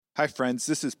Hi, friends.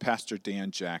 This is Pastor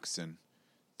Dan Jackson.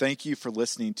 Thank you for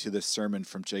listening to this sermon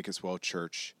from Jacob's Well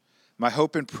Church. My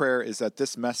hope and prayer is that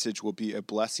this message will be a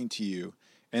blessing to you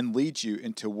and lead you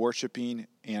into worshiping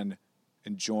and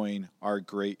enjoying our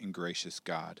great and gracious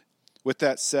God. With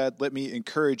that said, let me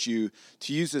encourage you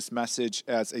to use this message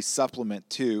as a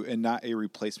supplement to and not a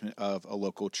replacement of a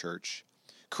local church.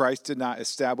 Christ did not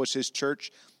establish his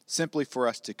church simply for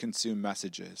us to consume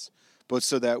messages, but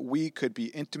so that we could be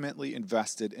intimately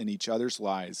invested in each other's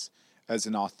lives as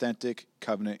an authentic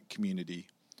covenant community.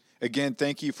 Again,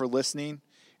 thank you for listening,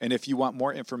 and if you want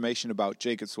more information about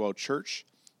Jacob's Well Church,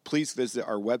 please visit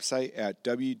our website at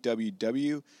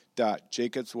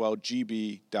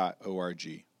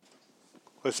www.jacobswellgb.org.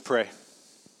 Let's pray.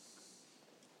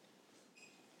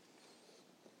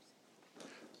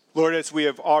 Lord, as we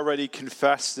have already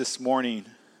confessed this morning,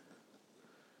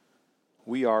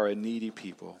 we are a needy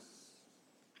people.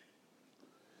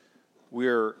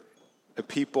 We're a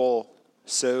people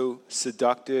so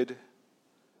seduced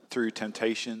through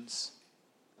temptations,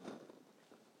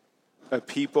 a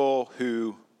people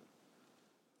who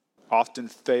often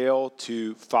fail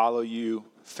to follow you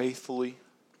faithfully.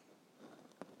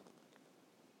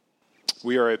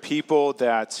 We are a people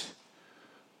that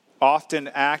often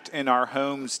act in our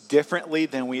homes differently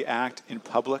than we act in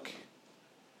public.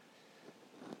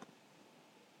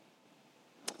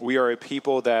 We are a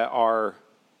people that are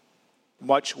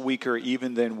much weaker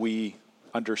even than we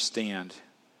understand.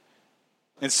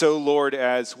 And so, Lord,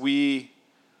 as we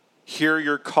hear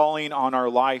your calling on our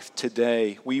life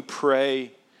today, we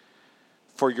pray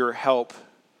for your help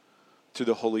through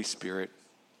the Holy Spirit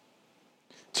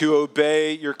to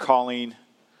obey your calling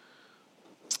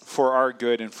for our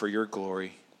good and for your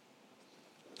glory.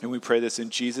 And we pray this in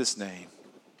Jesus' name.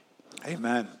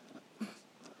 Amen.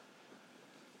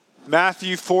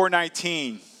 Matthew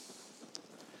 4:19.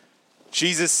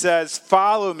 Jesus says,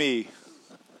 "Follow me,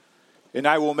 and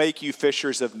I will make you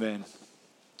fishers of men."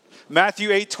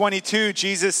 Matthew 8:22,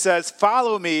 Jesus says,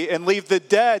 "Follow me and leave the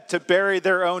dead to bury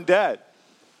their own dead."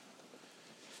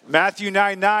 Matthew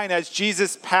 9:9, as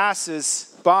Jesus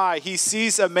passes by, he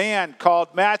sees a man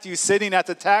called Matthew sitting at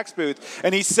the tax booth,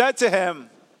 and he said to him,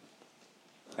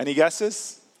 any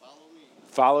guesses?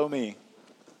 Follow me.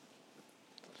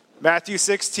 Matthew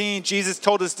 16, Jesus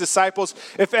told his disciples,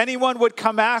 "If anyone would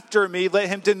come after me, let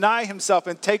him deny himself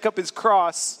and take up his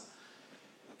cross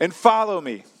and follow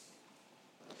me."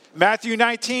 Matthew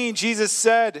 19, Jesus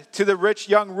said to the rich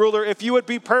young ruler, "If you would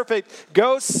be perfect,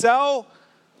 go sell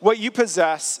what you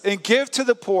possess and give to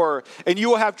the poor, and you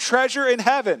will have treasure in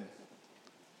heaven.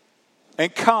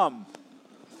 And come,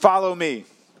 follow me."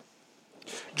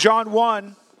 John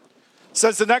 1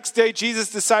 says the next day Jesus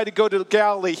decided to go to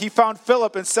Galilee. He found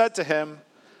Philip and said to him,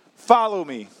 "Follow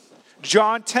me."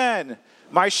 John 10,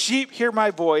 "My sheep hear my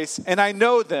voice, and I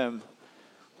know them,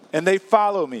 and they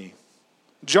follow me."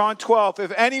 John 12,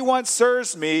 "If anyone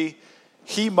serves me,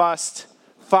 he must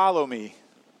follow me."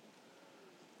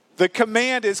 The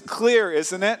command is clear,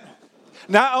 isn't it?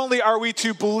 Not only are we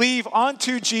to believe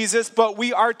unto Jesus, but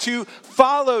we are to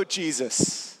follow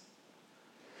Jesus.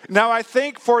 Now, I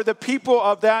think for the people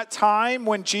of that time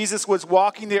when Jesus was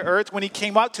walking the earth, when he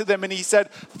came up to them and he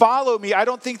said, "Follow me," I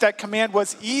don't think that command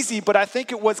was easy, but I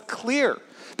think it was clear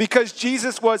because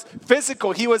Jesus was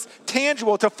physical. He was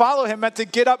tangible. To follow him meant to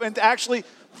get up and to actually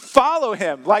follow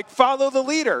him, like follow the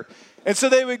leader. And so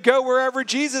they would go wherever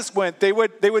Jesus went. They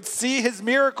would see his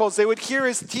miracles. They would hear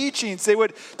his teachings. They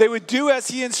would do as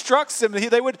he instructs them.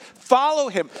 They would follow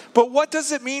him. But what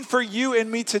does it mean for you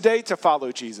and me today to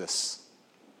follow Jesus?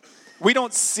 We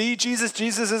don't see Jesus.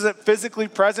 Jesus isn't physically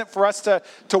present for us to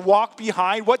walk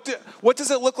behind. What does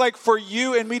it look like for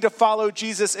you and me to follow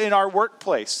Jesus in our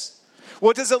workplace?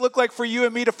 What does it look like for you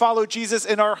and me to follow Jesus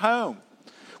in our home?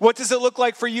 What does it look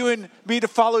like for you and me to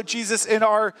follow Jesus in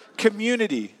our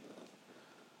community?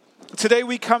 Today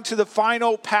we come to the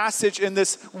final passage in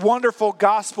this wonderful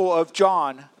Gospel of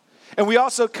John. And we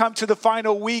also come to the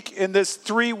final week in this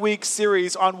 3-week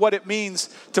series on what it means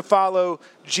to follow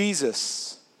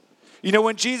Jesus. You know,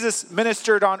 when Jesus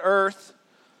ministered on earth,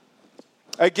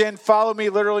 again, follow me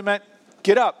literally meant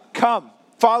get up, come,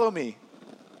 follow me.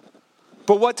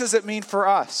 But what does it mean for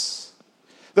us?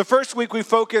 The first week we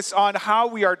focus on how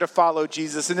we are to follow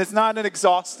Jesus, and it's not an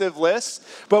exhaustive list,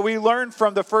 but we learn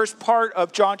from the first part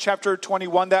of John chapter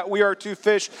 21 that we are to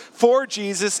fish for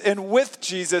Jesus and with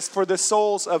Jesus for the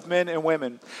souls of men and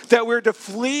women. That we're to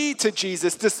flee to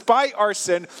Jesus despite our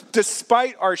sin,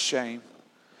 despite our shame.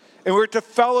 And we're to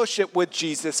fellowship with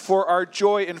Jesus for our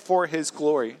joy and for his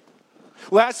glory.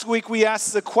 Last week we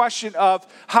asked the question of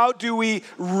how do we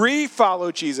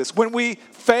re-follow Jesus when we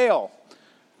fail?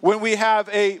 When we have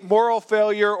a moral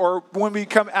failure, or when we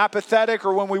become apathetic,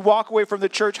 or when we walk away from the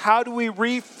church, how do we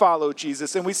re-follow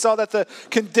Jesus? And we saw that the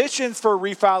conditions for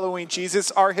re-following Jesus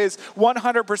are his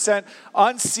 100%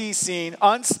 unceasing,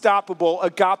 unstoppable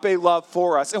agape love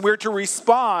for us. And we're to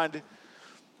respond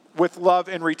with love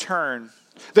in return.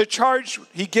 The charge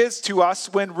he gives to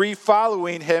us when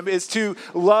re-following him is to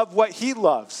love what he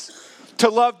loves. To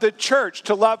love the church,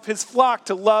 to love his flock,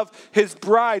 to love his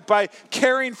bride by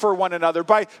caring for one another,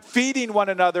 by feeding one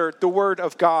another the word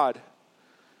of God.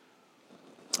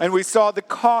 And we saw the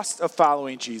cost of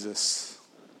following Jesus.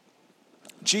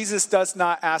 Jesus does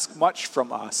not ask much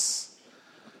from us.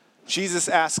 Jesus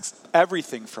asks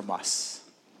everything from us.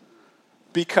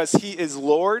 Because he is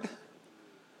Lord,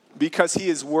 because he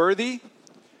is worthy,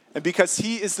 and because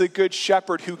he is the good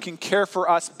shepherd who can care for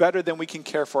us better than we can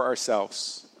care for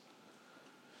ourselves.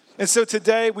 And so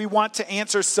today we want to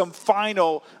answer some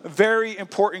final, very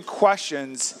important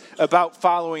questions about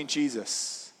following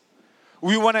Jesus.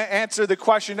 We want to answer the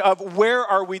question of where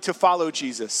are we to follow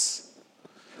Jesus?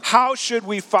 How should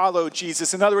we follow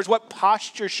Jesus? In other words, what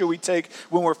posture should we take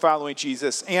when we're following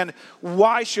Jesus? And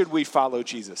why should we follow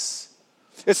Jesus?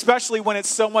 Especially when it's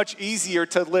so much easier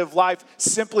to live life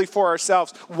simply for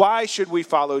ourselves. Why should we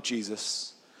follow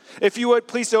Jesus? If you would,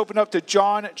 please open up to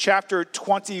John chapter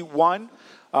 21.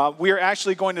 We are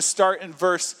actually going to start in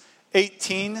verse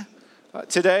 18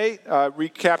 today,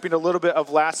 recapping a little bit of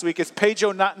last week. It's page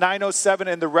 907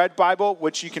 in the Red Bible,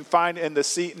 which you can find in the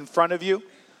seat in front of you.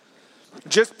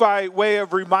 Just by way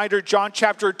of reminder, John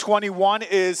chapter 21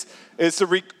 is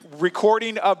the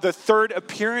recording of the third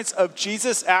appearance of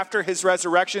Jesus after his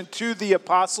resurrection to the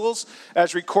apostles,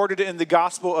 as recorded in the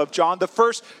Gospel of John. The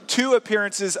first two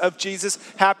appearances of Jesus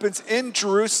happens in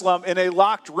Jerusalem in a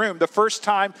locked room. The first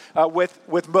time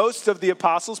with most of the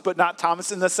apostles, but not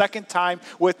Thomas, and the second time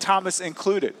with Thomas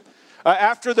included.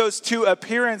 After those two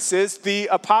appearances, the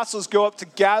apostles go up to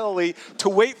Galilee to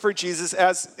wait for Jesus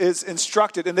as is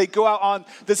instructed. And they go out on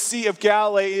the Sea of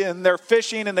Galilee and they're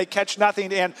fishing and they catch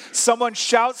nothing. And someone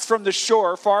shouts from the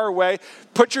shore far away,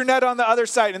 "Put your net on the other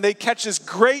side." And they catch this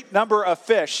great number of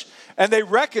fish. And they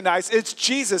recognize it's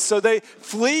Jesus. So they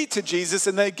flee to Jesus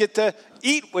and they get to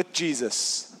eat with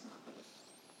Jesus.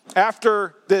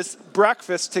 After this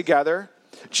breakfast together,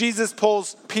 Jesus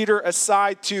pulls Peter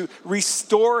aside to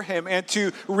restore him and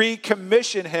to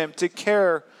recommission him to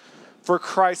care for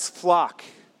Christ's flock.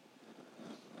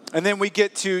 And then we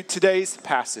get to today's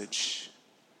passage.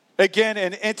 Again,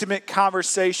 an intimate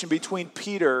conversation between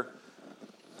Peter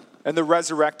and the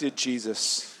resurrected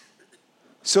Jesus.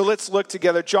 So let's look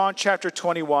together. John chapter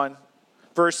 21,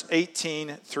 verse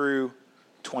 18 through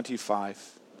 25.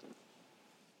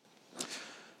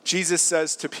 Jesus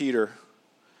says to Peter,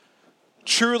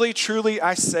 "Truly, truly,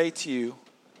 I say to you,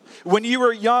 when you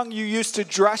were young, you used to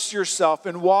dress yourself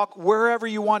and walk wherever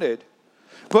you wanted.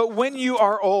 But when you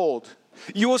are old,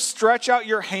 you will stretch out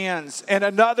your hands, and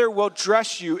another will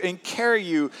dress you and carry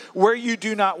you where you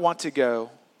do not want to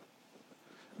go."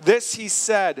 This he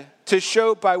said to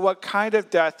show by what kind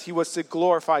of death he was to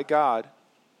glorify God.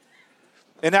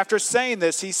 And after saying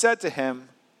this, he said to him,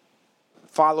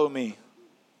 "Follow me."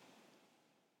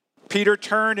 Peter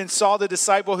turned and saw the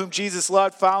disciple whom Jesus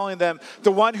loved following them,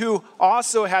 the one who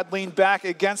also had leaned back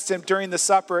against him during the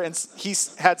supper, and he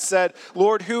had said,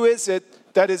 "Lord, who is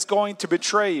it that is going to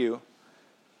betray you?"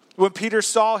 When Peter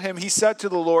saw him, he said to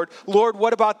the Lord, "Lord,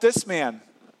 what about this man?"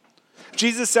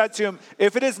 Jesus said to him,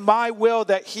 "If it is my will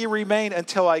that he remain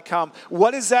until I come,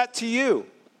 what is that to you?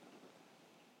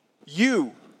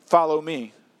 You follow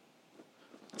me."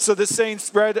 So the saying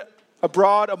spread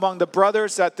abroad among the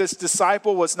brothers that this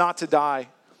disciple was not to die.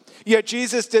 Yet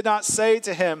Jesus did not say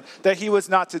to him that he was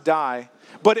not to die.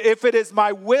 But if it is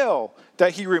my will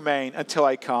that he remain until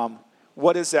I come,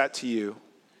 what is that to you?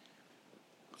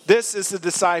 This is the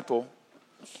disciple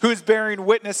who is bearing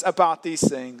witness about these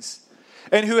things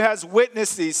and who has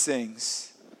witnessed these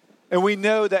things. And we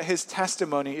know that his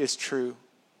testimony is true.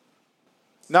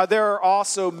 Now there are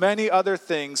also many other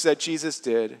things that Jesus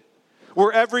did.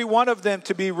 Were every one of them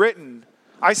to be written,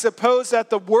 I suppose that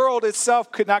the world itself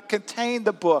could not contain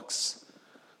the books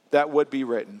that would be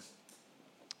written.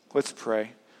 Let's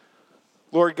pray.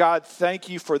 Lord God, thank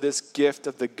you for this gift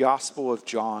of the Gospel of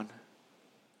John.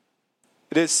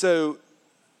 It is so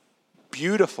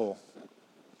beautiful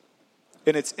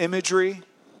in its imagery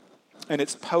and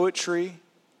its poetry,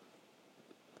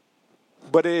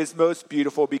 but it is most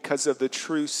beautiful because of the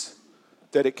truths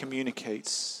that it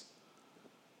communicates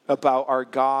about our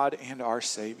God and our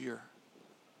Savior.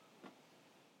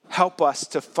 Help us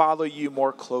to follow you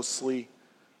more closely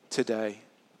today.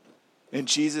 In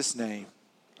Jesus' name,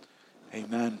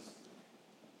 amen.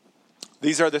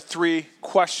 These are the three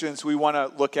questions we want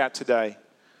to look at today.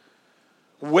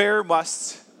 Where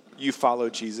must you follow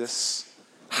Jesus?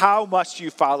 How must you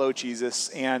follow Jesus?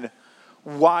 And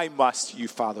why must you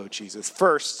follow Jesus?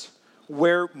 First,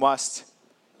 where must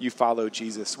you follow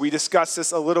Jesus? We discussed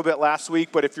this a little bit last week,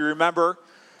 but if you remember,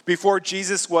 before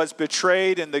Jesus was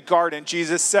betrayed in the garden,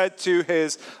 Jesus said to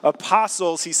his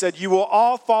apostles, he said, "You will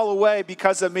all fall away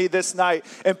because of me this night."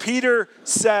 And Peter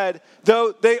said,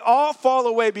 "Though they all fall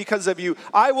away because of you,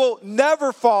 I will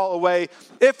never fall away.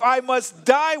 If I must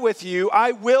die with you,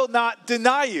 I will not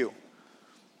deny you."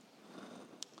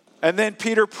 And then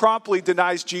Peter promptly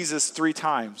denies Jesus 3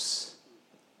 times.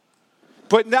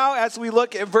 But now as we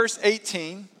look at verse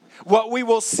 18, what we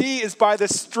will see is by the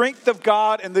strength of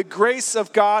God and the grace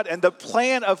of God and the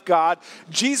plan of God,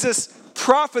 Jesus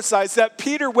prophesies that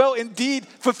Peter will indeed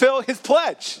fulfill his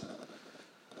pledge.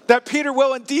 That Peter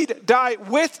will indeed die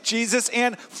with Jesus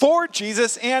and for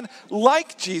Jesus and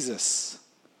like Jesus.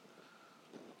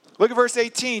 Look at verse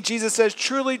 18. Jesus says,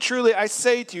 "Truly, truly, I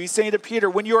say to you," he's saying to Peter,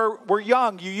 "when you were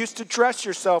young, you used to dress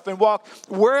yourself and walk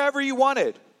wherever you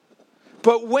wanted.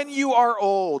 But when you are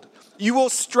old, you will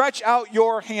stretch out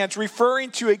your hands," referring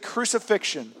to a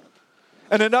crucifixion,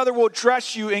 "and another will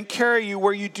dress you and carry you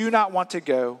where you do not want to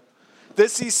go."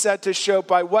 This he said to show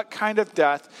by what kind of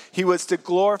death he was to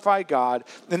glorify God.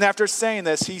 And after saying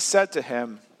this, he said to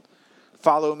him,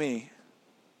 "Follow me."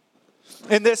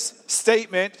 In this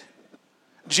statement,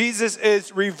 Jesus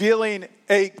is revealing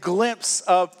a glimpse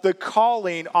of the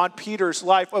calling on Peter's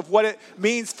life, of what it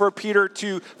means for Peter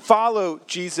to follow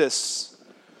Jesus.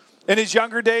 In his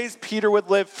younger days, Peter would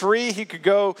live free. He could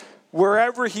go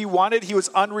wherever he wanted. He was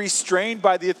unrestrained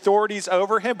by the authorities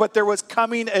over him. But there was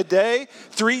coming a day,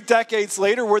 3 decades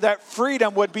later, where that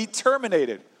freedom would be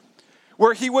terminated,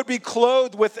 where he would be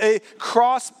clothed with a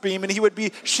crossbeam and he would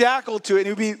be shackled to it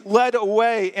and he would be led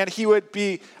away and he would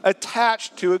be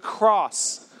attached to a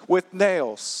cross with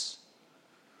nails.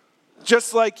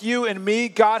 Just like you and me,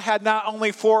 God had not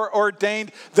only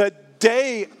foreordained the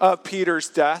day of Peter's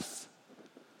death,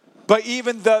 but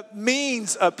even the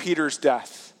means of Peter's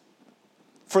death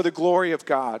for the glory of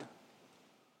God.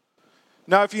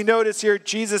 Now, if you notice here,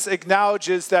 Jesus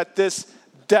acknowledges that this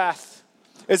death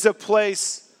is a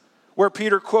place where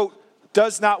Peter, quote,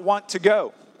 does not want to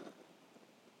go.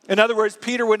 In other words,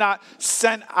 Peter would not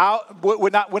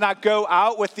go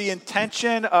out with the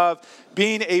intention of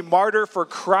being a martyr for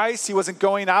Christ. He wasn't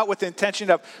going out with the intention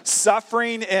of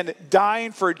suffering and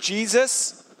dying for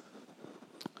Jesus.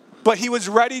 But he was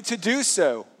ready to do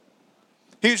so.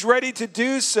 He was ready to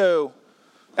do so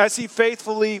as he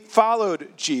faithfully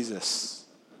followed Jesus.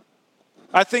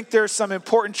 I think there's some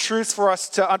important truths for us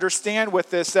to understand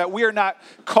with this, that we are not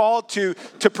called to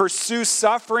pursue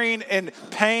suffering and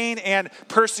pain and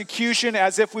persecution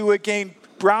as if we would gain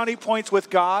brownie points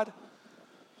with God.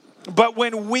 But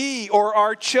when we or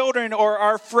our children or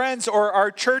our friends or our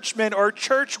churchmen or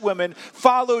churchwomen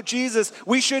follow Jesus,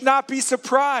 we should not be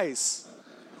surprised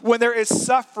when there is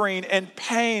suffering and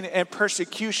pain and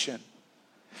persecution.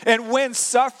 And when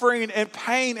suffering and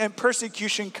pain and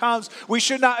persecution comes, we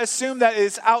should not assume that it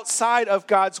is outside of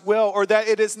God's will or that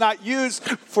it is not used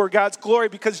for God's glory,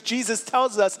 because Jesus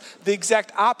tells us the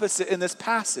exact opposite in this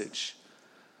passage.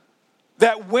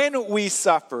 That when we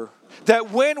suffer, that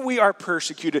when we are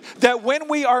persecuted, that when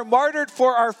we are martyred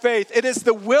for our faith, it is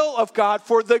the will of God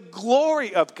for the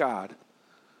glory of God.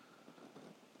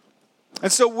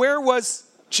 And so where was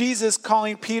Jesus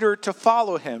calling Peter to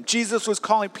follow him? Jesus was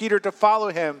calling Peter to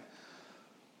follow him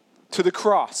to the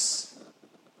cross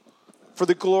for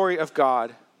the glory of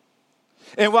God.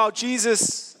 And while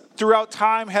Jesus throughout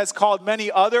time has called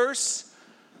many others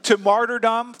to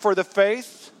martyrdom for the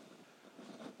faith,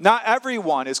 not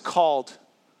everyone is called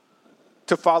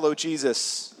to follow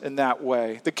Jesus in that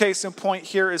way. The case in point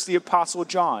here is the Apostle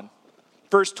John.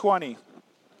 Verse 20.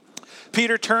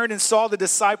 Peter turned and saw the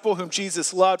disciple whom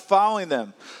Jesus loved following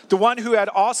them, the one who had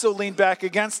also leaned back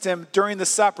against him during the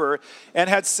supper and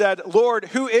had said, "Lord,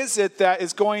 who is it that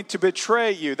is going to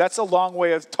betray you?" That's a long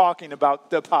way of talking about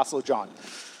the Apostle John.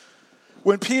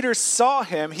 When Peter saw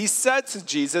him, he said to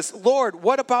Jesus, "Lord,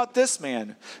 what about this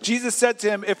man?" Jesus said to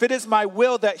him, "If it is my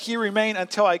will that he remain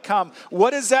until I come,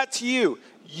 what is that to you?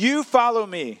 You follow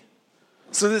me."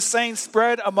 So the saying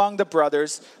spread among the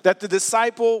brothers that the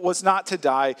disciple was not to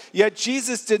die. Yet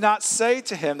Jesus did not say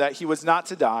to him that he was not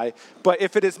to die, but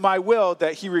if it is my will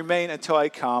that he remain until I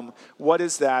come, what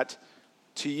is that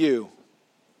to you?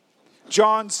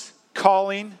 John's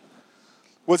calling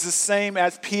was the same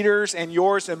as Peter's and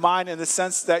yours and mine, in the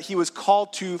sense that he was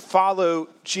called to follow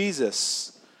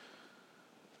Jesus.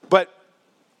 But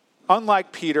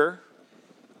unlike Peter,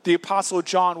 the Apostle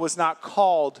John was not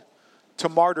called to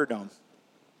martyrdom.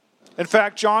 In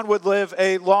fact, John would live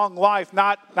a long life,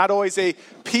 not always a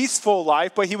peaceful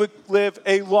life, but he would live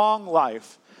a long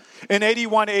life. In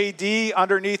 81 AD,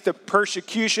 underneath the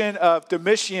persecution of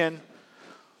Domitian,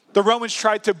 the Romans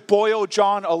tried to boil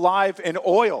John alive in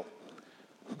oil,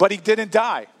 but he didn't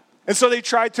die. And so they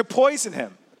tried to poison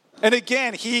him. And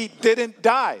again, he didn't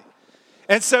die.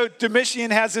 And so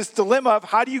Domitian has this dilemma of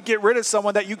how do you get rid of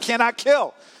someone that you cannot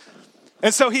kill?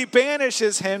 And so he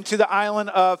banishes him to the island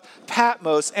of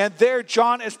Patmos. And there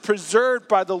John is preserved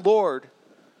by the Lord,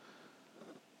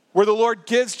 where the Lord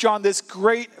gives John this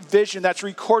great vision that's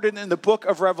recorded in the book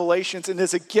of Revelations and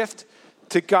is a gift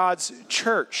to God's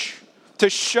church to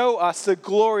show us the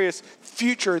glorious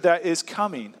future that is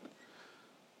coming.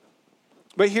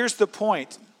 But here's the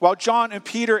point. While John and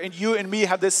Peter and you and me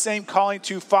have this same calling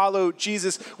to follow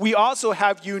Jesus, we also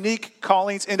have unique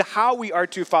callings in how we are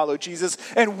to follow Jesus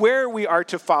and where we are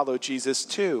to follow Jesus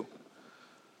too.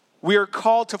 We are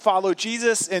called to follow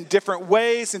Jesus in different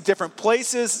ways, in different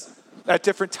places, at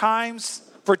different times,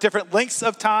 for different lengths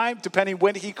of time, depending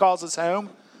when he calls us home.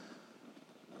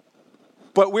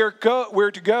 But we're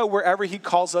to go wherever he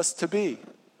calls us to be.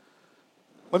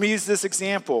 Let me use this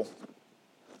example.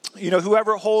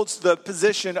 Whoever holds the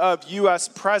position of U.S.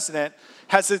 president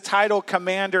has the title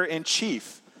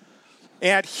commander-in-chief.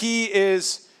 And he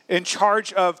is in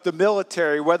charge of the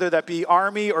military, whether that be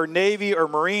Army or Navy or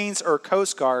Marines or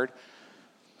Coast Guard.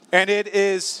 And it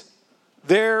is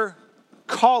their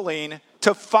calling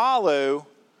to follow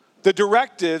the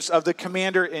directives of the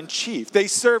commander-in-chief. They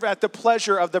serve at the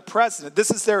pleasure of the president.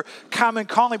 This is their common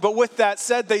calling. But with that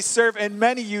said, they serve in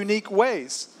many unique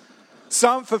ways.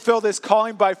 Some fulfill this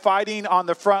calling by fighting on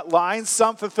the front lines.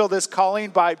 Some fulfill this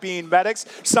calling by being medics.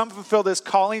 Some fulfill this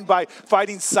calling by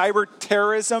fighting cyber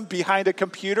terrorism behind a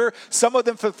computer. Some of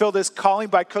them fulfill this calling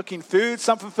by cooking food.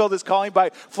 Some fulfill this calling by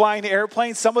flying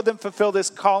airplanes. Some of them fulfill this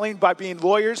calling by being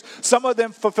lawyers. Some of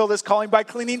them fulfill this calling by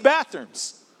cleaning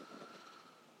bathrooms.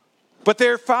 But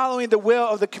they're following the will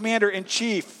of the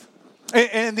commander-in-chief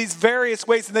in these various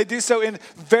ways, and they do so in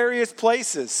various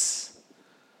places.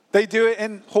 They do it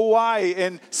in Hawaii,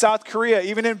 in South Korea,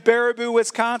 even in Baraboo,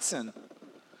 Wisconsin.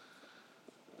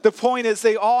 The point is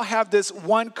they all have this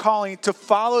one calling to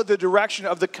follow the direction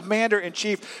of the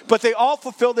commander-in-chief, but they all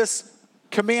fulfill this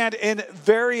command in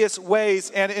various ways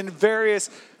and in various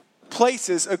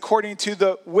places according to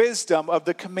the wisdom of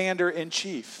the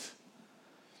commander-in-chief.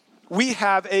 We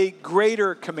have a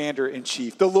greater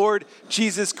commander-in-chief, the Lord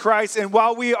Jesus Christ. And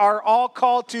while we are all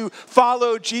called to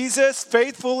follow Jesus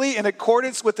faithfully in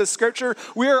accordance with the scripture,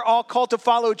 we are all called to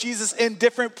follow Jesus in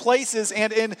different places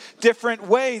and in different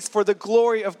ways for the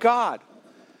glory of God.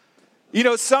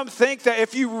 Some think that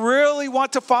if you really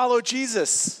want to follow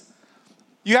Jesus,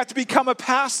 you have to become a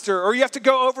pastor, or you have to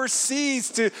go overseas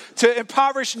to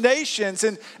impoverished nations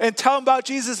and tell them about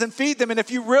Jesus and feed them. And if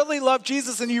you really love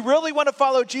Jesus and you really want to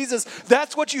follow Jesus,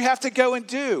 that's what you have to go and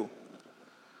do.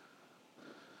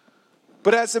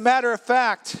 But as a matter of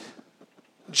fact,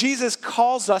 Jesus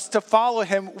calls us to follow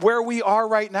him where we are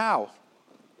right now.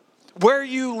 Where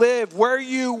you live, where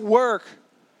you work,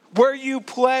 where you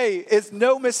play is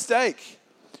no mistake.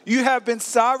 You have been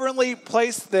sovereignly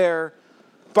placed there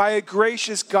by a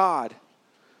gracious God.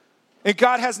 And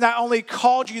God has not only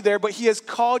called you there, but he has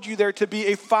called you there to be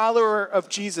a follower of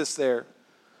Jesus there.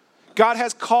 God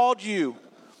has called you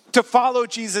to follow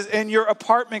Jesus in your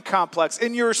apartment complex,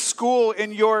 in your school,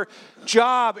 in your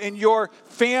job, in your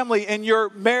family, in your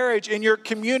marriage, in your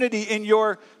community, in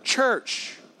your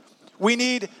church. We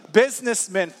need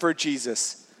businessmen for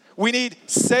Jesus. We need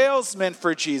salesmen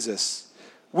for Jesus.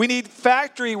 We need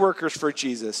factory workers for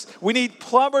Jesus. We need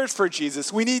plumbers for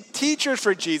Jesus. We need teachers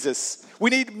for Jesus. We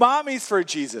need mommies for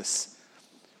Jesus.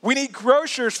 We need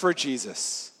grocers for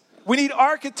Jesus. We need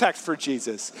architects for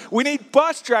Jesus. We need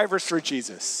bus drivers for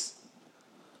Jesus.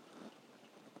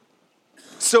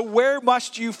 So where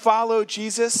must you follow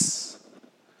Jesus?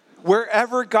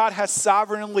 Wherever God has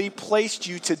sovereignly placed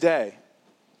you today.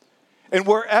 And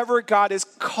wherever God is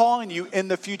calling you in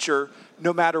the future,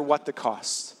 no matter what the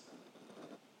cost.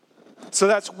 So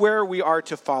that's where we are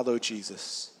to follow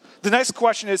Jesus. The next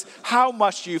question is, how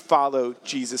must you follow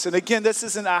Jesus? And again, this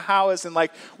isn't a how as in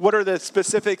like, what are the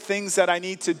specific things that I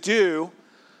need to do?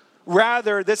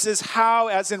 Rather, this is how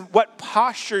as in what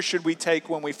posture should we take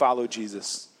when we follow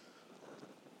Jesus?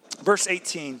 Verse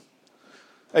 18,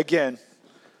 again,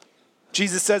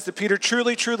 Jesus says to Peter,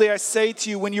 "Truly, truly, I say to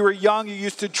you, when you were young, you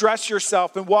used to dress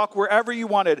yourself and walk wherever you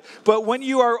wanted. But when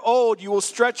you are old, you will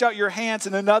stretch out your hands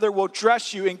and another will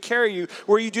dress you and carry you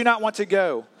where you do not want to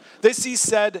go. This he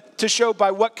said to show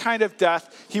by what kind of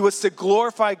death he was to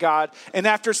glorify God. And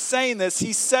after saying this,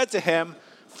 he said to him,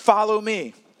 "Follow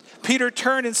me." Peter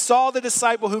turned and saw the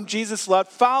disciple whom Jesus loved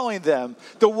following them,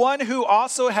 the one who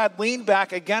also had leaned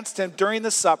back against him during the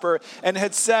supper and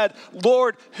had said,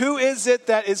 "Lord, who is it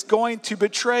that is going to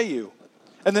betray you?"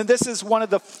 And then this is one of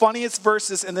the funniest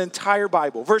verses in the entire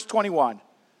Bible. Verse 21.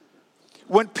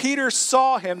 When Peter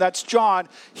saw him, that's John,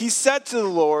 he said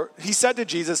to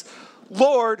Jesus,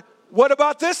 "Lord, what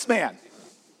about this man?"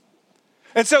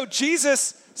 And so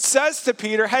Jesus says to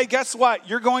Peter, hey, guess what?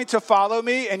 You're going to follow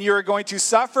me, and you're going to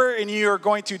suffer, and you're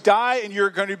going to die, and you're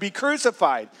going to be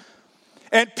crucified.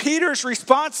 And Peter's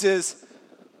response is,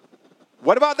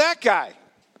 what about that guy?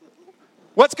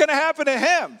 What's going to happen to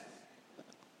him?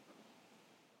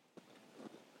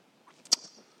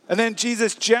 And then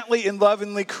Jesus gently and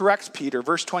lovingly corrects Peter.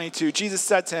 Verse 22, Jesus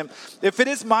said to him, "If it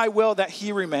is my will that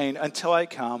he remain until I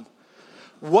come,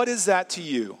 what is that to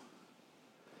you?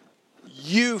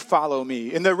 You follow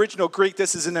me." In the original Greek,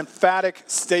 this is an emphatic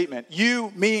statement.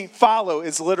 You, me, follow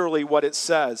is literally what it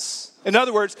says. In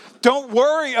other words, don't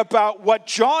worry about what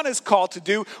John is called to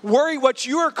do. Worry what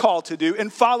you are called to do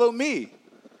and follow me.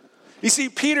 You see,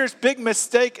 Peter's big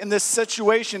mistake in this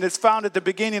situation is found at the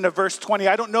beginning of verse 20.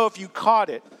 I don't know if you caught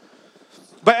it.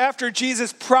 But after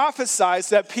Jesus prophesies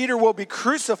that Peter will be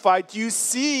crucified, do you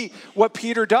see what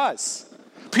Peter does?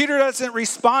 Peter doesn't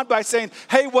respond by saying,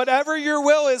 hey, whatever your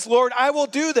will is, Lord, I will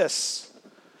do this.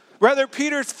 Rather,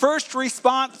 Peter's first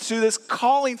response to this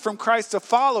calling from Christ to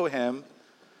follow him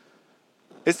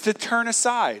is to turn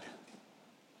aside,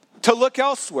 to look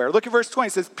elsewhere. Look at verse 20.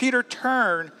 It says, Peter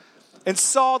turned and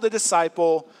saw the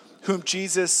disciple whom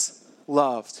Jesus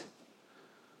loved.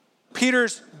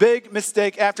 Peter's big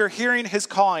mistake after hearing his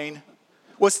calling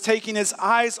was taking his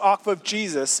eyes off of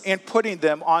Jesus and putting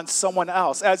them on someone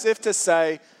else, as if to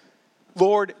say,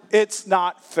 Lord, it's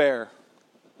not fair.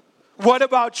 What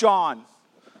about John?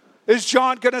 Is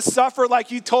John going to suffer like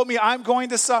you told me I'm going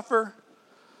to suffer?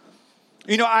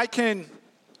 You know, I can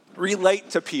relate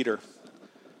to Peter,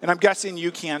 and I'm guessing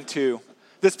you can too.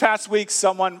 This past week,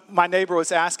 my neighbor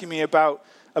was asking me about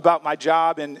my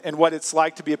job and what it's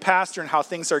like to be a pastor and how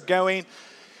things are going.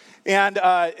 And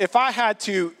if I had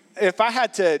to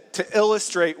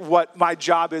illustrate what my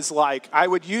job is like, I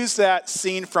would use that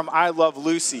scene from I Love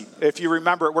Lucy, if you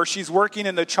remember it, where she's working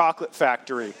in the chocolate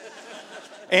factory.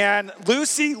 And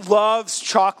Lucy loves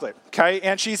chocolate, okay?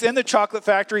 And she's in the chocolate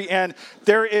factory, and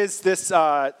there is this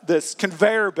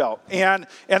conveyor belt. And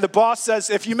the boss says,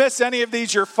 if you miss any of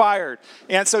these, you're fired.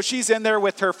 And so she's in there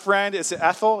with her friend. Is it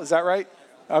Ethel? Is that right?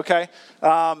 Okay.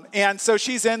 And so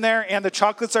she's in there, and the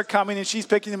chocolates are coming, and she's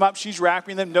picking them up. She's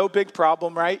wrapping them. No big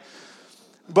problem, right?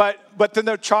 But then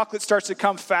the chocolate starts to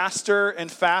come faster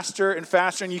and faster and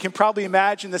faster, and you can probably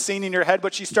imagine the scene in your head,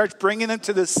 but she starts bringing them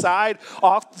to the side,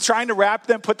 off, trying to wrap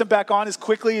them, put them back on as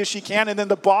quickly as she can, and then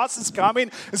the boss is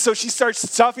coming, and so she starts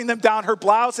stuffing them down her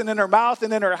blouse and in her mouth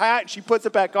and in her hat, and she puts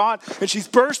it back on, and she's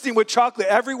bursting with chocolate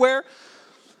everywhere.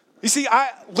 You see,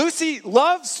 Lucy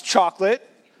loves chocolate.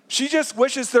 She just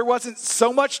wishes there wasn't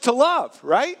so much to love,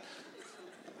 right?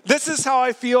 This is how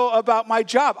I feel about my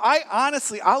job.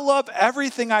 I love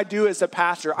everything I do as a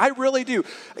pastor. I really do.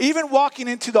 Even walking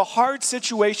into the hard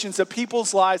situations of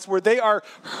people's lives where they are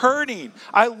hurting,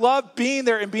 I love being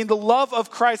there and being the love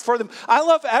of Christ for them. I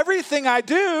love everything I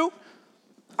do.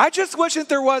 I just wish that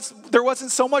there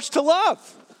wasn't so much to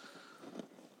love.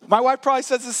 My wife probably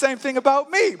says the same thing about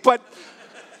me, but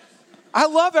I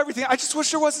love everything. I just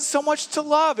wish there wasn't so much to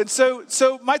love. And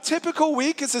so my typical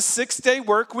week is a 6-day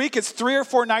work week. It's 3 or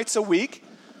 4 nights a week.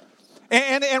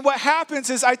 And what happens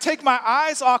is I take my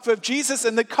eyes off of Jesus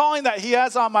and the calling that he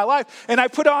has on my life, and I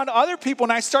put it on other people,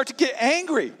 and I start to get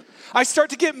angry. I start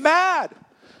to get mad.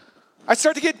 I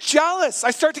start to get jealous.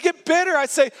 I start to get bitter. I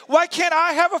say, why can't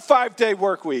I have a 5-day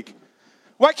work week?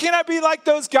 Why can't I be like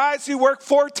those guys who work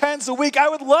 4 10s a week? I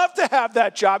would love to have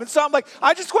that job. And so I'm like,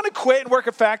 I just want to quit and work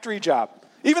a factory job,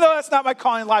 even though that's not my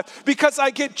calling in life, because I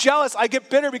get jealous, I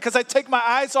get bitter, because I take my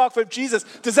eyes off of Jesus.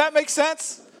 Does that make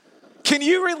sense? Can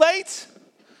you relate?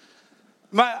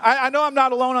 I know I'm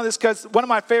not alone on this, because one of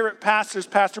my favorite pastors,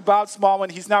 Pastor Bob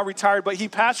Smallman, he's now retired, but he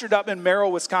pastored up in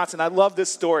Merrill, Wisconsin. I love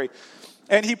this story.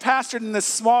 And he pastored in this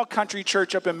small country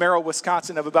church up in Merrill,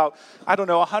 Wisconsin of about,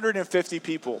 150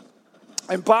 people.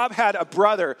 And Bob had a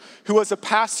brother who was a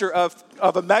pastor of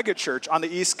a mega church on the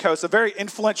East Coast, a very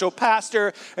influential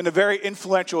pastor in a very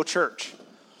influential church.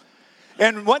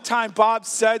 And one time Bob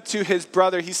said to his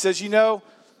brother, he says,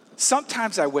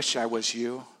 sometimes I wish I was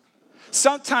you.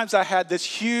 Sometimes I had this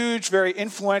huge, very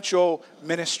influential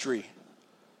ministry.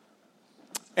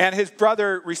 And his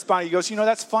brother responded, he goes,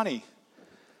 that's funny.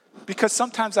 Because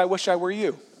sometimes I wish I were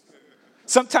you.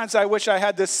 Sometimes I wish I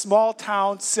had this small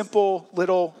town, simple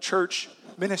little church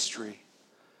ministry.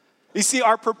 You see,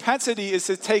 our propensity is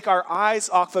to take our eyes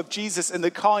off of Jesus and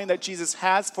the calling that Jesus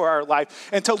has for our life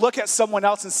and to look at someone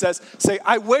else and say,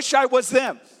 I wish I was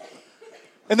them.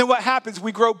 And then what happens?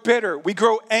 We grow bitter. We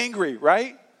grow angry,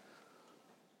 right?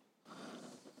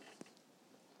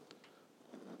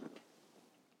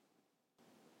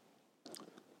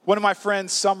 One of my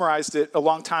friends summarized it a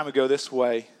long time ago this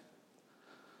way.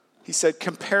 He said,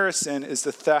 comparison is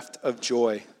the theft of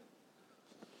joy.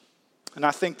 And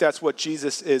I think that's what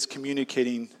Jesus is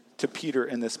communicating to Peter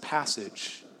in this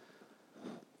passage.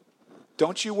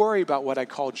 Don't you worry about what I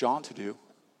called John to do.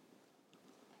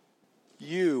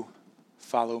 You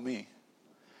follow me.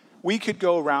 We could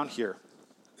go around here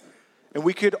and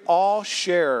we could all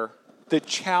share the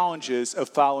challenges of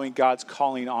following God's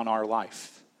calling on our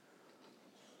life.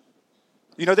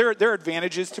 You know, there are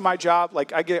advantages to my job.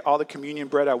 Like, I get all the communion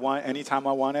bread I want anytime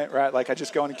I want it, right? Like, I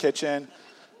just go in the kitchen.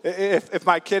 If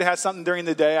my kid has something during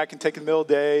the day, I can take off middle of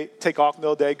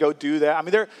the day, go do that. I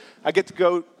mean, I get to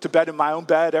go to bed in my own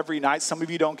bed every night. Some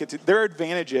of you don't get to. There are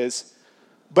advantages,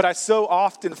 but I so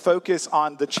often focus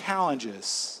on the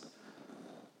challenges.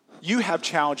 You have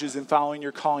challenges in following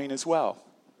your calling as well.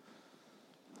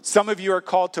 Some of you are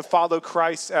called to follow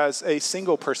Christ as a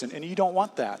single person, and you don't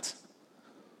want that.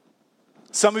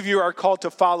 Some of you are called to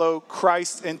follow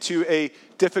Christ into a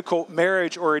difficult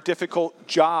marriage or a difficult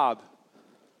job.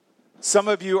 Some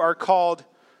of you are called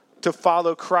to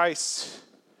follow Christ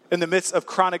in the midst of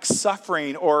chronic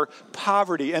suffering or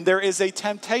poverty. And there is a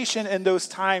temptation in those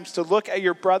times to look at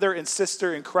your brother and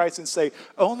sister in Christ and say,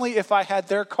 only if I had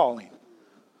their calling.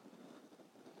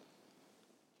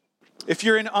 If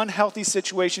you're in an unhealthy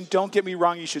situation, don't get me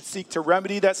wrong, you should seek to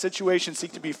remedy that situation,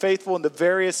 seek to be faithful in the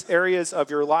various areas of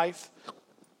your life.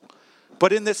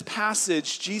 But in this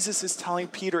passage, Jesus is telling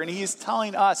Peter, and he is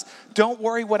telling us, don't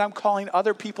worry what I'm calling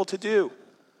other people to do.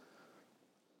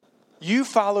 You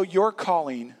follow your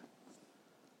calling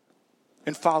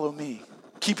and follow me.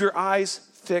 Keep your eyes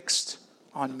fixed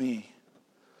on me.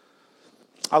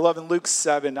 I love in Luke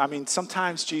 7,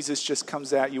 sometimes Jesus just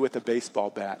comes at you with a baseball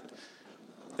bat.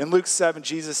 In Luke 7,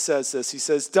 Jesus says this. He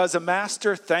says, does a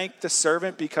master thank the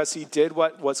servant because he did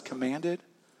what was commanded?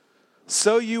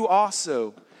 So you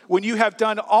also, when you have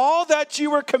done all that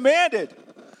you were commanded,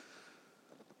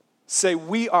 say,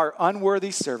 we are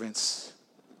unworthy servants.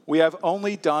 We have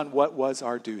only done what was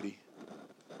our duty.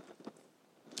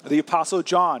 The Apostle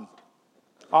John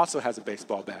also has a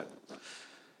baseball bat.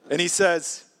 And he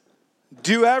says,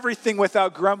 do everything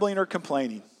without grumbling or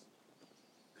complaining.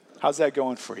 How's that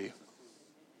going for you?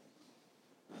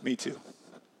 Me too.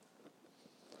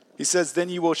 He says, then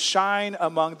you will shine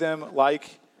among them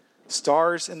like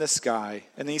stars in the sky.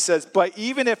 And then he says, but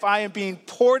even if I am being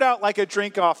poured out like a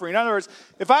drink offering, in other words,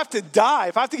 if I have to die,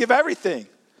 if I have to give everything,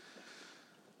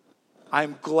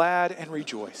 I'm glad and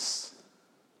rejoice.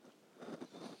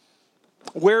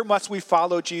 Where must we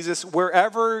follow Jesus?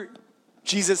 Wherever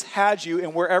Jesus had you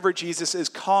and wherever Jesus is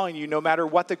calling you, no matter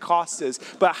what the cost is.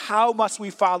 But how must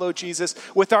we follow Jesus?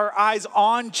 With our eyes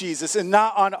on Jesus and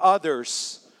not on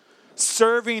others,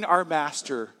 serving our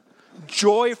master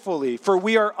joyfully, for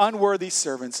we are unworthy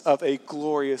servants of a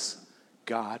glorious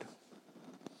God.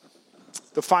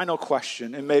 The final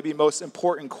question, and maybe most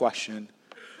important question,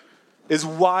 is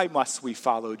why must we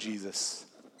follow Jesus?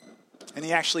 And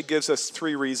he actually gives us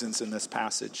 3 reasons in this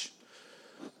passage.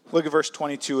 Look at verse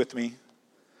 22 with me.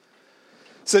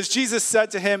 It says, Jesus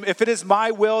said to him, if it is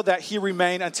my will that he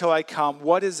remain until I come,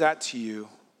 what is that to you?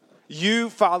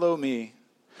 You follow me.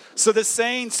 So the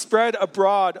saying spread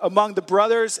abroad among the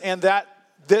brothers, and that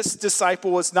this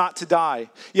disciple was not to die.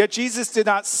 Yet Jesus did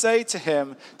not say to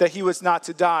him that he was not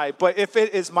to die. But if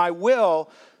it is my will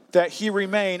that he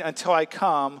remain until I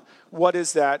come, what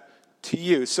is that to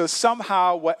you? So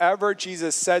somehow whatever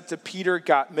Jesus said to Peter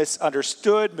got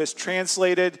misunderstood,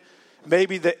 mistranslated.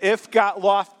 Maybe the if got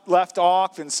left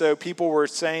off, and so people were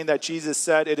saying that Jesus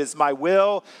said, it is my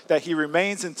will that he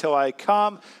remains until I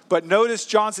come. But notice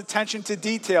John's attention to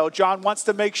detail. John wants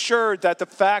to make sure that the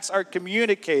facts are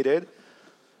communicated,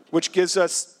 which gives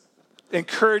us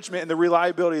encouragement in the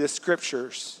reliability of the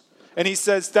scriptures. And he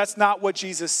says, that's not what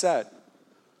Jesus said.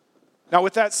 Now,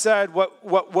 with that said,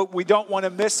 what we don't want to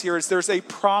miss here is there's a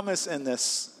promise in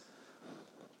this.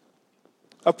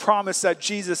 A promise that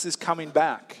Jesus is coming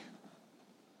back.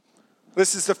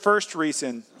 This is the first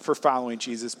reason for following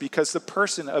Jesus, because the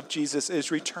person of Jesus is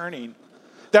returning.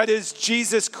 That is,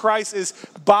 Jesus Christ is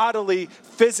bodily,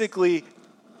 physically,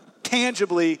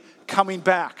 tangibly coming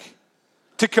back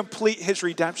to complete his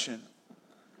redemption.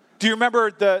 Do you remember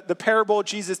the parable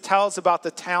Jesus tells about the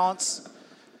talents?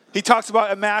 He talks about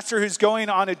a master who's going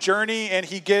on a journey and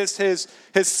he gives his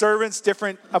servants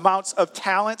different amounts of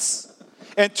talents.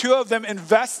 And two of them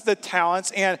invest the talents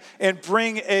and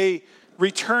bring a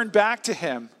return back to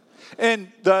him.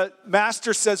 And the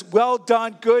master says, well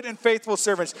done, good and faithful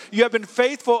servants. You have been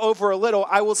faithful over a little.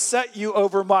 I will set you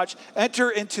over much.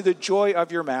 Enter into the joy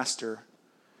of your master.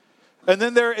 And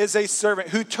then there is a servant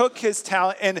who took his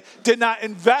talent and did not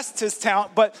invest his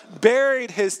talent, but buried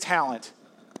his talent.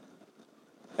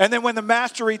 And then when the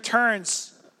master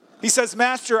returns, he says,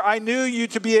 Master, I knew you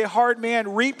to be a hard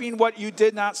man, reaping what you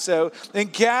did not sow,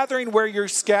 and gathering where you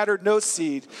scattered no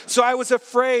seed. So I was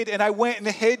afraid, and I went and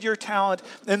hid your talent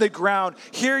in the ground.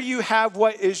 Here you have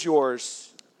what is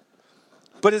yours.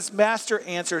 But his master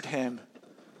answered him,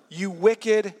 you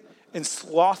wicked and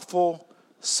slothful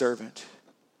servant.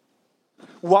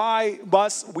 Why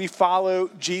must we follow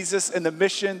Jesus and the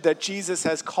mission that Jesus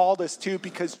has called us to?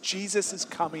 Because Jesus is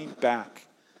coming back.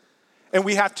 And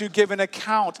we have to give an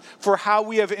account for how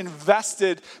we have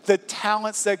invested the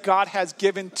talents that God has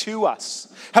given to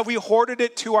us. Have we hoarded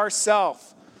it to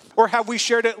ourselves? Or have we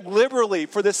shared it liberally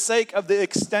for the sake of the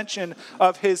extension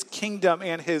of his kingdom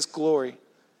and his glory?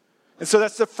 And so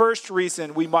that's the first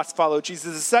reason we must follow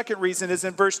Jesus. The second reason is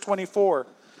in verse 24.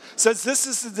 It says, this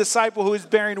is the disciple who is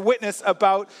bearing witness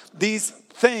about these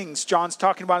things. John's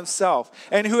talking about himself.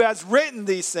 And who has written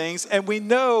these things, and we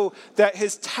know that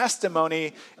his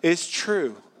testimony is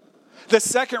true. The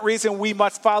second reason we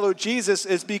must follow Jesus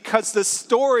is because the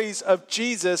stories of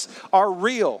Jesus are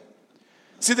real.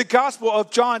 See, the Gospel of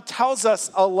John tells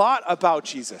us a lot about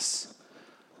Jesus.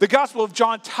 The Gospel of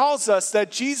John tells us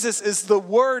that Jesus is the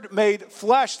Word made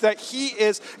flesh, that he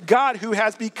is God who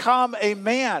has become a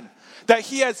man. That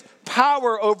he has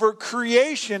power over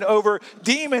creation, over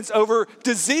demons, over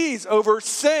disease, over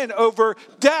sin, over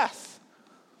death.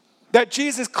 That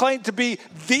Jesus claimed to be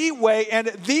the way and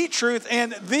the truth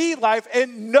and the life,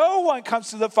 and no one comes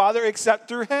to the Father except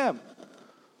through him.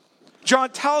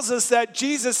 John tells us that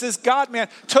Jesus is God-man,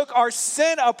 took our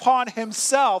sin upon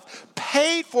himself,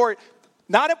 paid for it,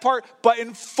 not in part, but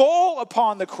in full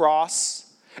upon the cross,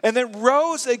 and then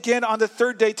rose again on the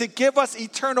third day to give us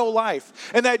eternal life.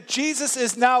 And that Jesus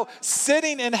is now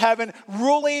sitting in heaven,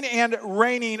 ruling and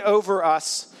reigning over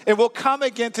us, and will come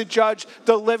again to judge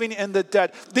the living and the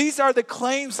dead. These are the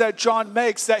claims that John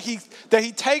makes, that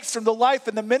he takes from the life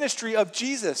and the ministry of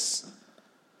Jesus.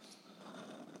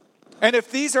 And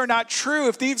if these are not true,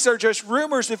 if these are just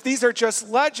rumors, if these are just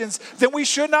legends, then we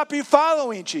should not be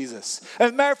following Jesus.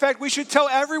 As a matter of fact, we should tell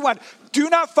everyone, do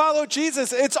not follow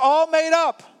Jesus. It's all made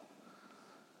up.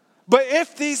 But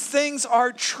if these things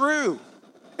are true,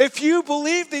 if you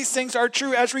believe these things are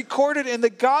true as recorded in the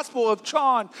Gospel of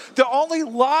John, the only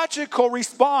logical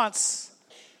response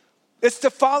is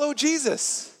to follow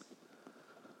Jesus.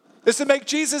 Is to make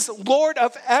Jesus Lord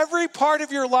of every part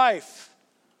of your life.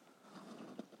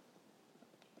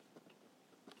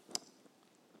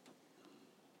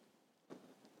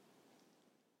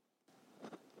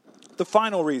 The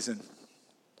final reason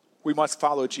we must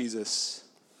follow Jesus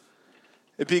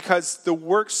is because the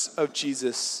works of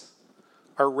Jesus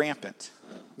are rampant,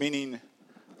 meaning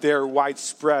they are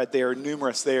widespread, they are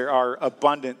numerous, they are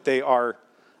abundant, they are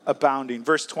abounding.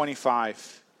 Verse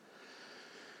 25.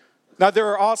 Now there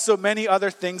are also many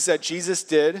other things that Jesus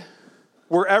did,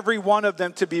 were every one of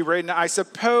them to be written. I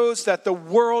suppose that the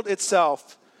world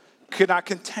itself could not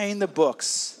contain the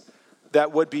books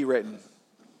that would be written.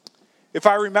 If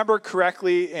I remember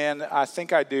correctly, and I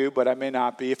think I do, but I may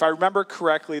not be. If I remember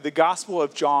correctly, the Gospel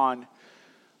of John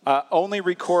only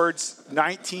records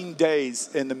 19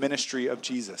 days in the ministry of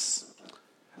Jesus.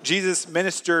 Jesus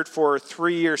ministered for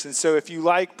 3 years. And so if you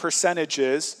like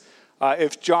percentages,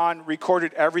 if John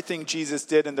recorded everything Jesus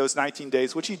did in those 19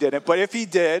 days, which he didn't, but if he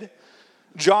did,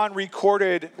 John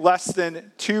recorded less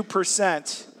than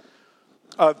 2%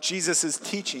 of Jesus'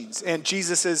 teachings and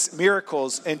Jesus'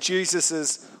 miracles and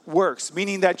Jesus' works,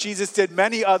 meaning that Jesus did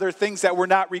many other things that were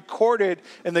not recorded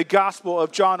in the Gospel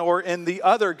of John or in the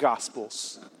other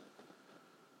Gospels.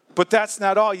 But that's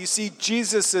not all. You see,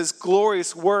 Jesus'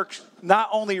 glorious work not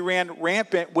only ran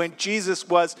rampant when Jesus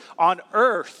was on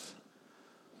earth,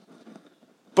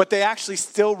 but they actually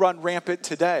still run rampant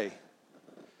today.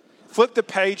 Flip the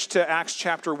page to Acts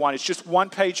chapter 1. It's just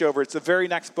one page over. It's the very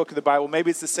next book of the Bible.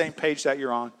 Maybe it's the same page that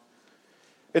you're on.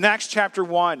 In Acts chapter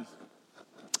 1,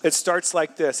 it starts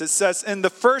like this. It says, in the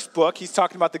first book, he's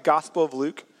talking about the Gospel of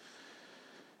Luke.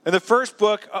 In the first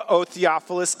book, O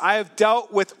Theophilus, I have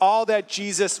dealt with all that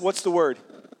Jesus, what's the word?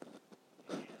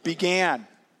 Began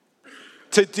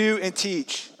to do and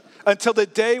teach until the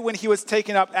day when he was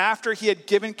taken up after he had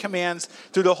given commands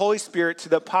through the Holy Spirit to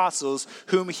the apostles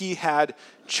whom he had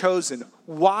chosen.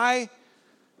 Why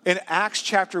in Acts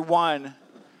chapter 1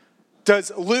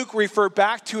 does Luke refer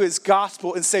back to his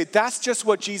gospel and say that's just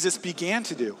what Jesus began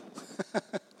to do?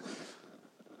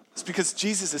 It's because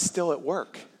Jesus is still at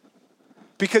work.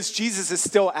 Because Jesus is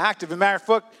still active. As a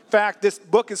matter of fact, this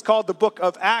book is called the book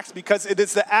of Acts because it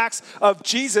is the acts of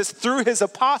Jesus through his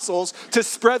apostles to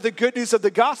spread the good news of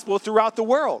the gospel throughout the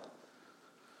world.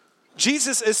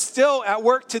 Jesus is still at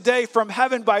work today from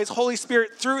heaven by his Holy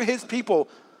Spirit through his people.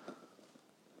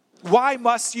 Why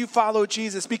must you follow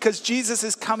Jesus? Because Jesus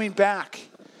is coming back.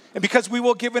 And because we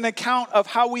will give an account of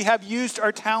how we have used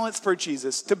our talents for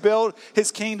Jesus to build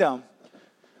his kingdom.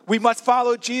 We must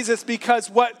follow Jesus because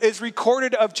what is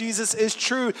recorded of Jesus is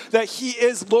true, that he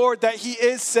is Lord, that he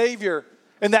is Savior,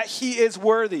 and that he is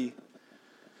worthy.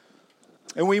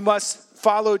 And we must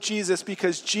follow Jesus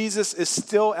because Jesus is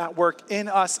still at work in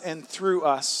us and through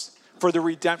us for the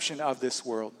redemption of this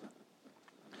world.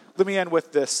 Let me end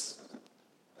with this.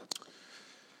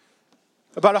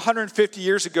 About 150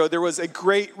 years ago, there was a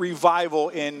great revival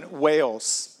in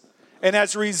Wales. And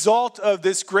as a result of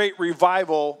this great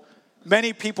revival,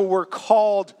 many people were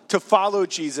called to follow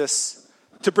Jesus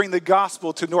to bring the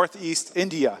gospel to northeast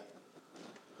India.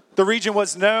 The region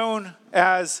was known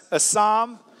as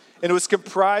Assam, and it was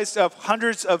comprised of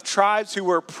hundreds of tribes who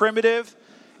were primitive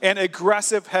and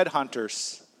aggressive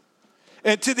headhunters.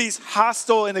 And to these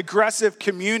hostile and aggressive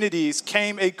communities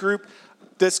came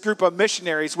this group of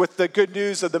missionaries with the good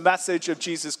news of the message of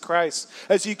Jesus Christ.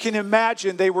 As you can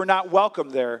imagine, they were not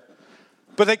welcome there.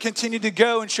 But they continued to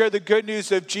go and share the good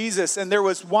news of Jesus. And there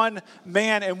was one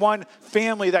man and one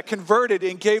family that converted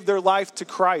and gave their life to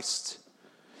Christ.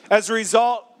 As a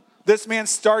result, this man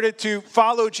started to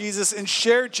follow Jesus and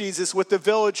share Jesus with the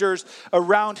villagers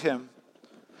around him.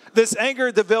 This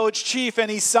angered the village chief,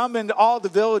 and he summoned all the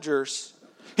villagers.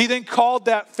 He then called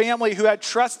that family who had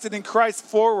trusted in Christ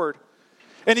forward.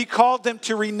 And he called them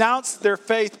to renounce their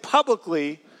faith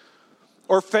publicly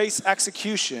or face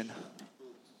execution.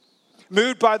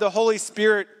 Moved by the Holy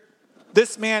Spirit,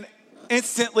 this man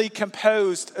instantly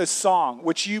composed a song,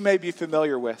 which you may be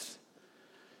familiar with.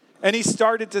 And he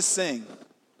started to sing,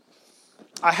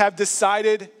 I have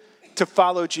decided to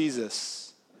follow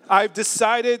Jesus. I've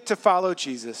decided to follow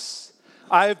Jesus.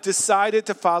 I have decided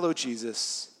to follow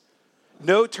Jesus.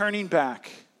 No turning back.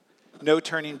 No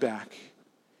turning back.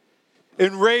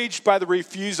 Enraged by the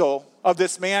refusal of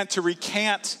this man to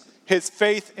recant his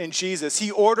faith in Jesus,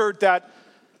 he ordered that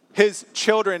his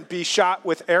children be shot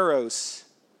with arrows.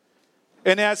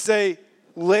 And as they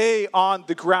lay on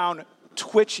the ground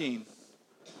twitching,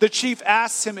 the chief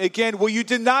asks him again, will you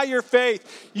deny your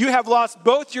faith? You have lost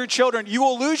both your children. You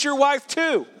will lose your wife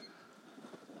too.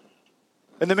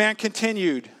 And the man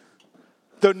continued,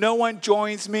 though no one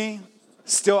joins me,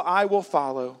 still I will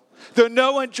follow. Though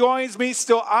no one joins me,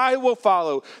 still I will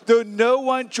follow. Though no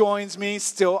one joins me,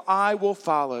 still I will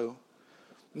follow.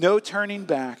 No turning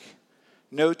back.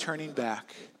 No turning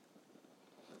back.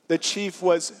 The chief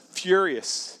was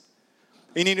furious.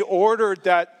 And he ordered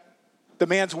that the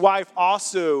man's wife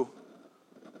also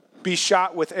be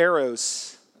shot with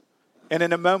arrows. And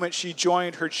in a moment, she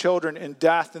joined her children in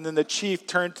death. And then the chief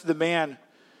turned to the man. And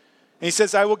he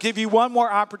says, I will give you one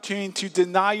more opportunity to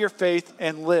deny your faith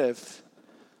and live.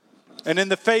 And in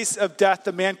the face of death,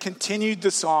 the man continued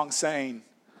the song saying,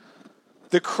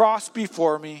 the cross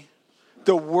before me,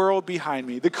 the world behind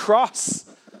me. The cross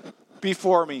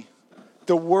before me,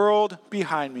 the world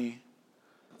behind me.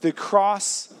 The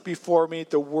cross before me,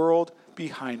 the world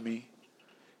behind me.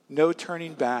 No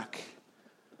turning back,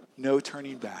 no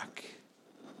turning back.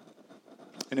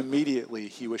 And immediately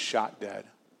he was shot dead.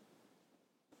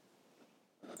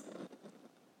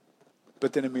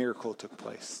 But then a miracle took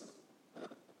place.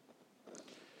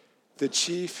 The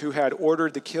chief who had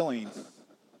ordered the killing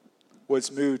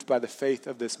was moved by the faith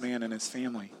of this man and his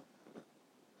family.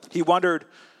 He wondered,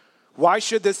 why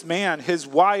should this man, his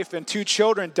wife, and 2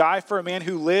 children die for a man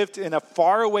who lived in a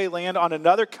faraway land on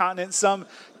another continent some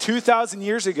 2,000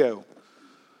 years ago?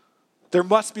 There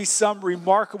must be some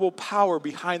remarkable power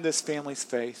behind this family's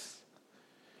faith.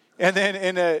 And then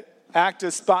in an act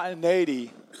of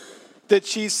spontaneity, the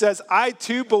chief says, I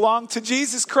too belong to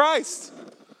Jesus Christ.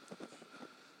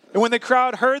 And when the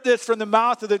crowd heard this from the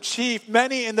mouth of the chief,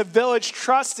 many in the village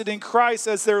trusted in Christ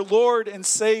as their Lord and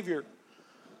Savior.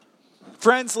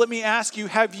 Friends, let me ask you,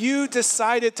 have you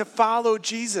decided to follow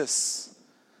Jesus?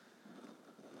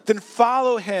 Then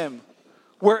follow him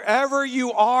wherever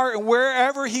you are and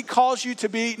wherever he calls you to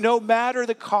be, no matter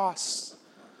the cost.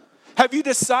 Have you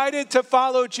decided to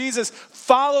follow Jesus?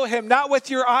 follow him, not with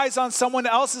your eyes on someone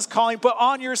else's calling, but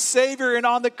on your Savior and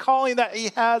on the calling that he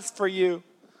has for you?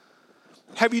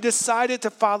 Have you decided to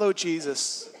follow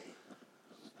Jesus?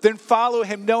 Then follow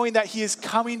him, knowing that he is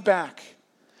coming back,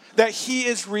 that he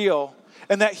is real,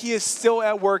 and that he is still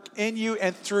at work in you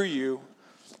and through you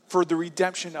for the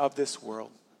redemption of this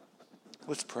world.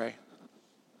 Let's pray.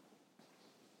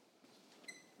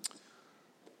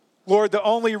 Lord, the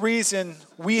only reason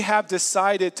we have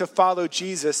decided to follow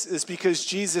Jesus is because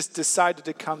Jesus decided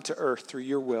to come to earth through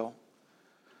your will.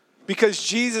 Because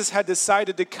Jesus had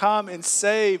decided to come and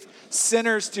save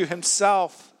sinners to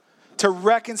himself, to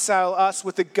reconcile us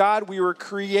with the God we were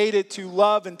created to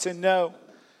love and to know.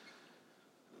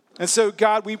 And so,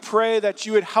 God, we pray that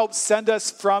you would help send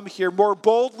us from here more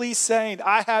boldly saying,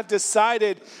 I have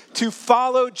decided to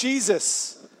follow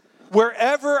Jesus.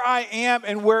 Wherever I am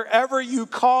and wherever you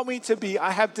call me to be,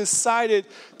 I have decided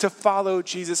to follow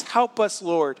Jesus. Help us,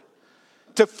 Lord,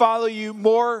 to follow you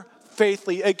more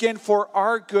faithfully, again, for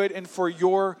our good and for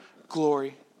your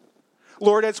glory.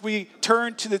 Lord, as we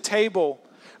turn to the table,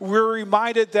 we're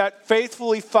reminded that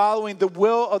faithfully following the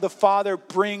will of the Father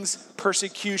brings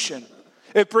persecution.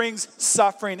 It brings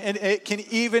suffering, and it can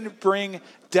even bring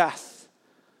death.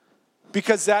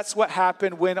 Because that's what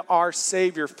happened when our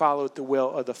Savior followed the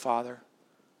will of the Father.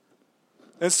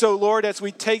 And so, Lord, as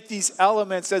we take these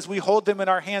elements, as we hold them in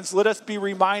our hands, let us be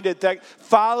reminded that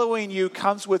following you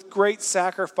comes with great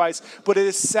sacrifice, but it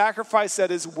is sacrifice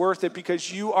that is worth it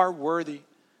because you are worthy,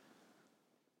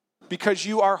 because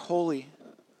you are holy,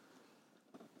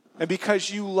 and because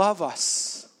you love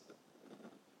us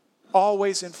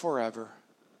always and forever.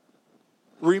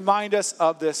 Remind us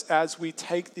of this as we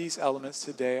take these elements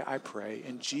today, I pray.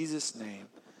 In Jesus' name,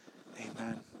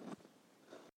 amen.